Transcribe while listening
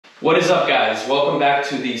What is up, guys? Welcome back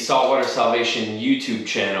to the Saltwater Salvation YouTube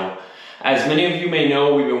channel. As many of you may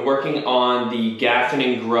know, we've been working on the Gaffin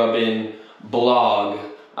and Grubbin blog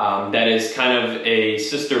that is kind of a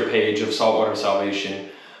sister page of Saltwater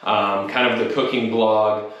Salvation, kind of the cooking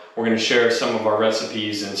blog. We're going to share some of our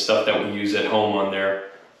recipes and stuff that we use at home on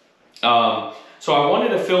there. So I wanted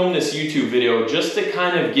to film this YouTube video just to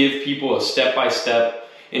kind of give people a step-by-step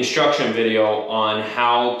instruction video on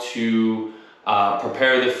how to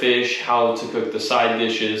prepare the fish, how to cook the side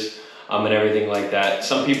dishes, and everything like that.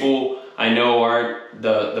 Some people I know aren't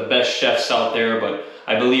the best chefs out there, but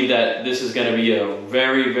I believe that this is going to be a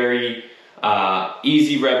very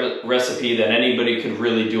easy recipe that anybody could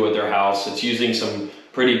really do at their house. It's using some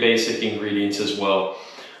pretty basic ingredients as well.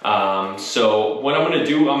 So what I'm going to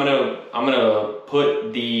do, I'm going to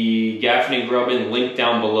put the Gaffin and Grubbin link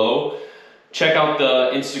down below. Check out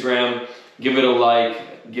the Instagram, give it a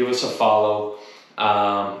like, give us a follow,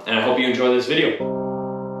 and I hope you enjoy this video.